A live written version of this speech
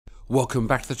Welcome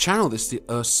back to the channel. This is the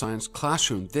Earth Science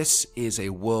Classroom. This is a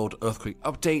world earthquake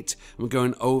update. We're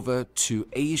going over to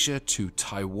Asia, to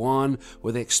Taiwan,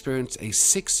 where they experienced a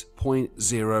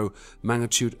 6.0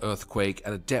 magnitude earthquake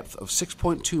at a depth of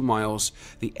 6.2 miles.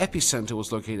 The epicenter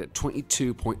was located at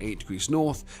 22.8 degrees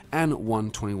north and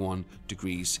 121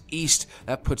 degrees east.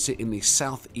 That puts it in the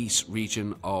southeast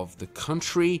region of the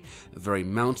country, a very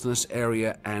mountainous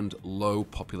area and low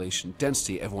population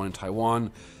density. Everyone in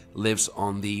Taiwan lives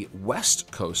on the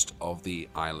west coast of the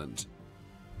island.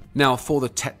 Now, for the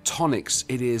tectonics,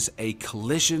 it is a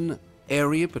collision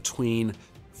area between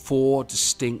four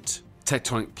distinct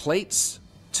tectonic plates.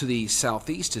 To the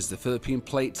southeast is the Philippine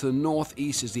plate, to the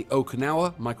northeast is the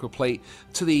Okinawa microplate,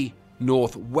 to the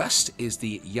northwest is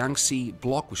the Yangtze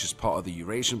block, which is part of the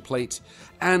Eurasian plate,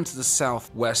 and to the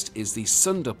southwest is the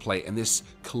Sunda plate, and this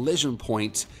collision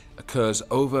point occurs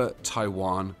over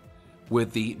Taiwan,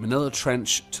 with the Manila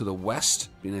Trench to the west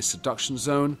being a subduction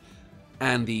zone,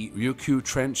 and the Ryukyu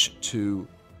Trench to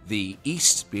the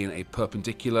east being a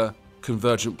perpendicular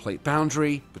convergent plate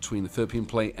boundary between the Philippine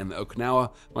plate and the Okinawa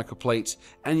microplate.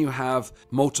 And you have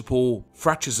multiple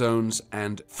fracture zones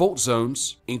and fault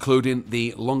zones, including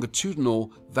the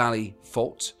longitudinal valley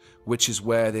fault, which is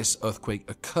where this earthquake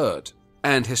occurred.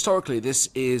 And historically, this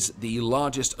is the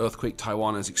largest earthquake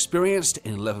Taiwan has experienced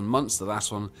in 11 months. The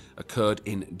last one occurred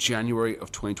in January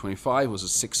of 2025, it was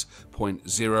a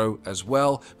 6.0 as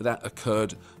well, but that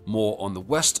occurred more on the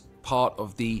west part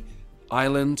of the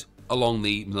island, along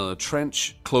the Manila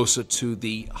Trench, closer to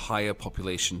the higher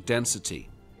population density.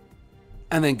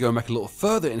 And then going back a little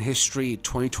further in history,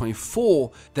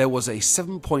 2024, there was a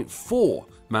 7.4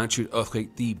 magnitude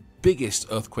earthquake, the biggest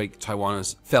earthquake Taiwan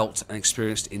has felt and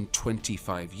experienced in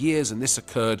 25 years, and this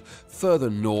occurred further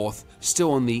north,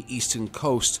 still on the eastern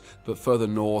coast, but further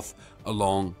north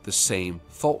along the same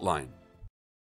fault line.